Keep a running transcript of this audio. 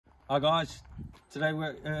Hi guys, today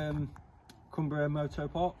we're at Cumbria Moto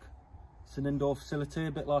Park. It's an indoor facility,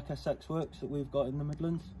 a bit like SX Works that we've got in the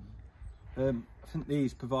Midlands. I think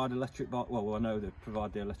these provide electric bikes. Well, I know they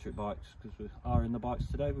provide the electric bikes because we are in the bikes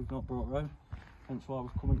today. We've not brought our own, hence why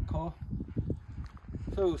we've come in the car.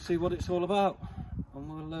 So we'll see what it's all about,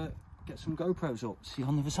 and we'll get some GoPros up. See you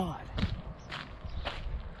on the other side.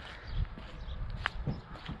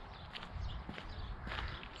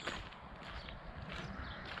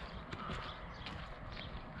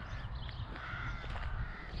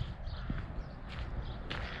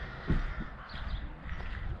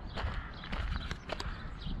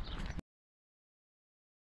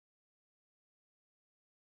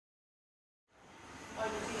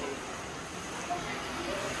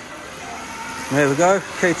 There we go,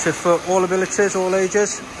 cater for all abilities, all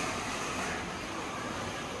ages.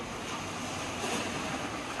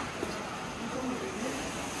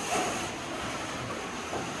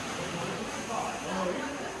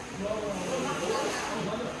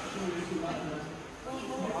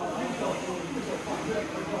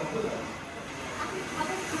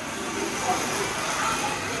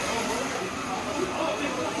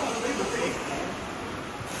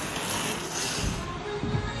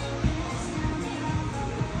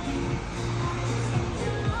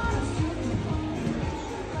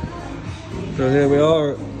 So here we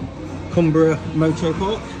are at Cumbria Moto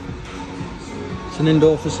Park. It's an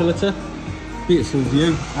indoor facility, beautiful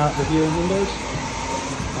view out the viewing windows,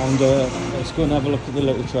 and let's go and have a look at the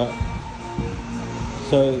little track.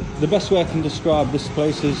 So the best way I can describe this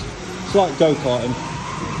place is it's like go-karting,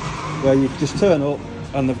 where you just turn up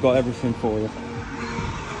and they've got everything for you.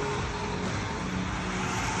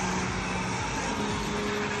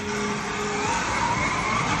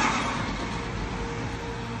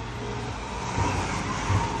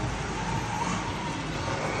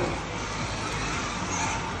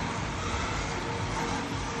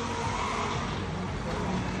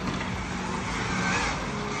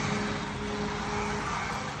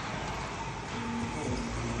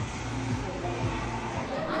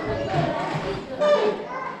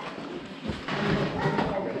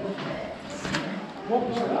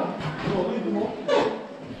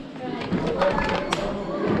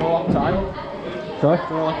 Sorry?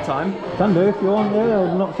 For a lot of time. Can do if you want, yeah,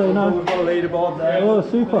 I'll not say no. We've got a leaderboard there. Oh,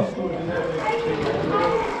 super.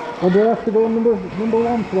 Well, do I have to go on number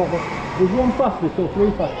one for what? Is one fastest or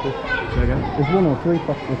three fastest? Say again? Is one or three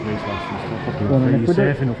fastest? Three fastest.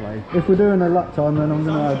 Safe enough, like. If we're doing a lap time, then I'm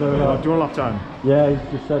going to have a... Do you want a lap time? Yeah,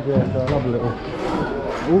 he's just said yeah, so I'll have a little...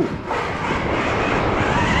 Ooh.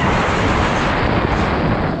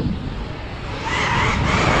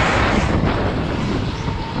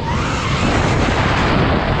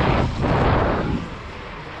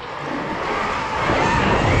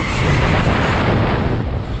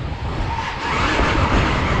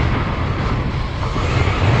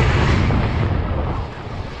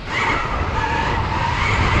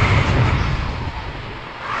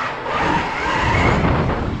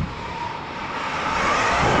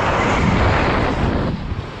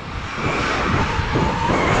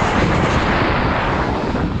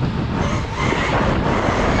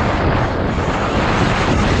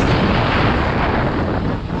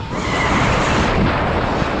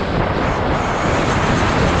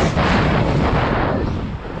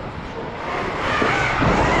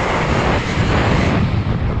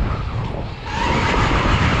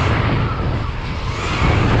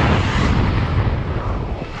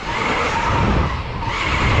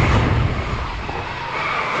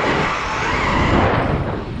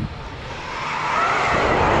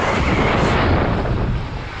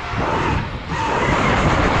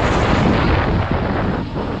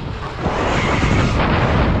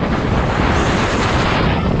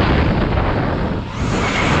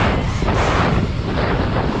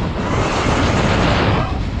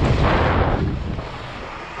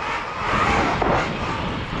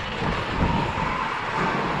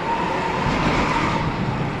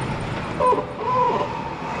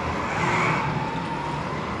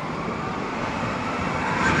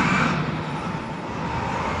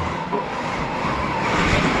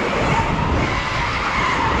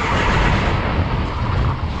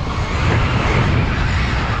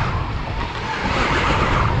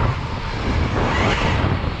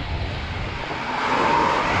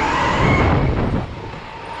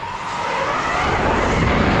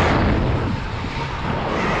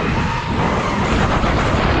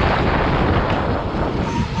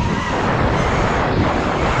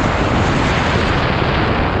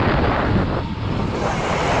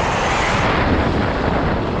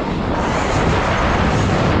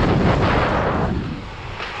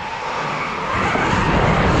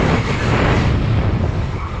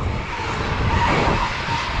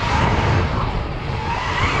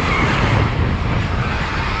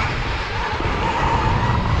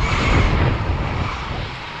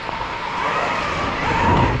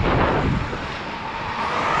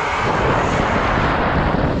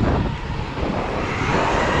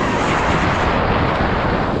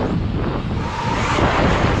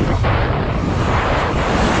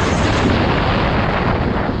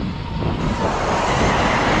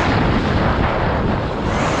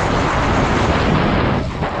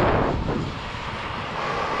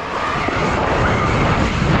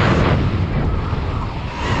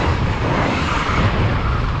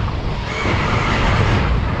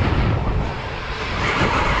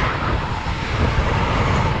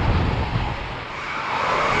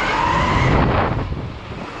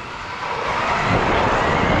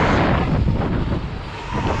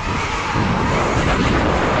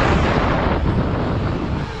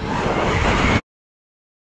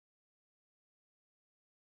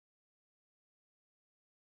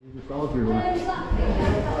 Just argue with me.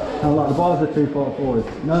 How like the bars are too far forward.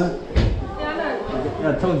 No? Yeah, I know. Yeah,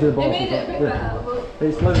 I told you the bars. They made it a bit better, but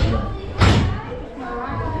it's loads there.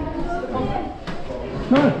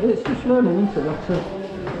 No, it's just learning, isn't it? Like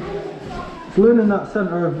it's learning that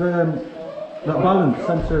centre of that balance,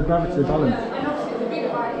 centre of gravity balance. and obviously the bigger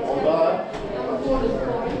bike is the borders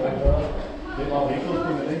are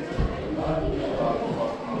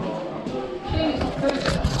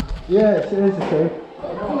Yeah, it is a cave.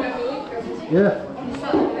 Yeah.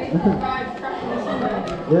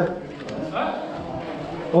 Yeah.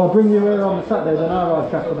 Well, I'll bring you here on the Saturday, then I'll ride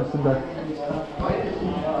track on the Sunday.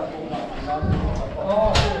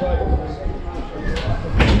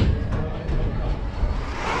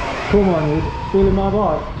 Come on, you stealing my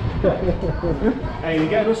bike. Hey, you're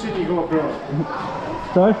getting us if you go up road.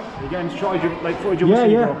 Sorry? You're getting shot, like footage of Yeah, us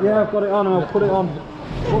if you yeah, go up yeah, I've got it on, I'll put it on.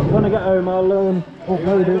 When I get home, I'll You're upload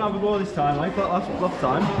going it. to have a go this time, like last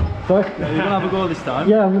time. Sorry? You're going to have a go this time.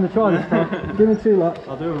 Yeah, I'm going to try this time. Give me 2 laps.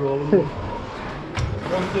 I'll do a roll. 1,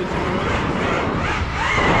 2, 3.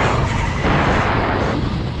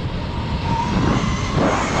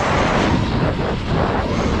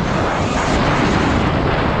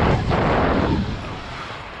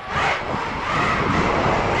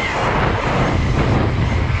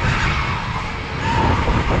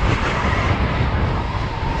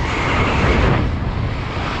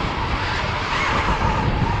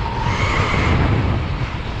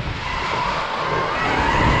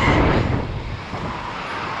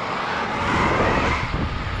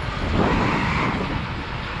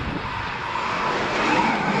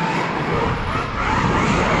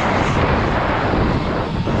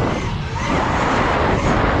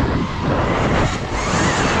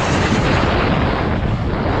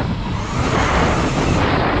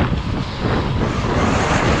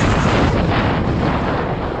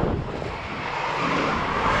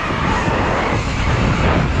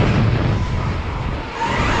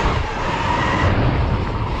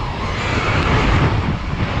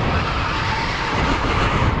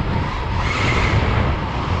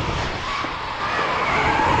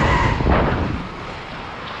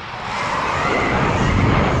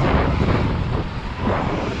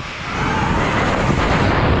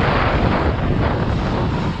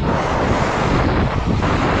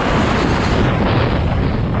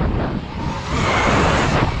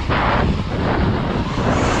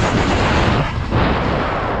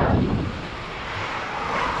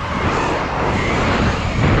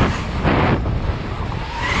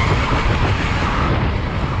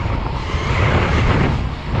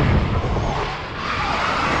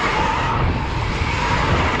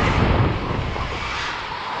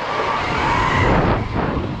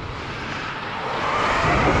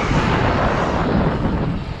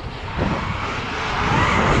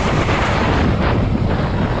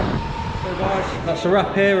 That's a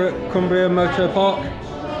wrap here at Cumbria Moto Park.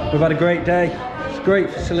 We've had a great day. It's a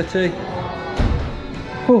great facility.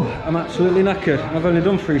 Oh, I'm absolutely knackered. I've only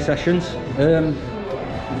done 3 sessions.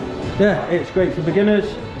 Yeah, it's great for beginners.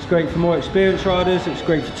 It's great for more experienced riders. It's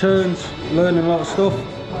great for turns, learning a lot of stuff.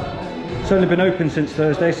 It's only been open since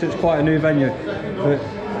Thursday, so it's quite a new venue. But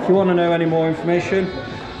if you want to know any more information,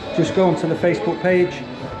 just go onto the Facebook page.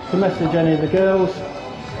 You can message any of the girls.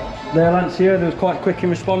 They'll answer you. They was quite quick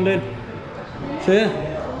in responding. So yeah,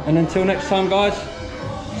 and until next time guys,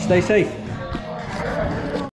 stay safe.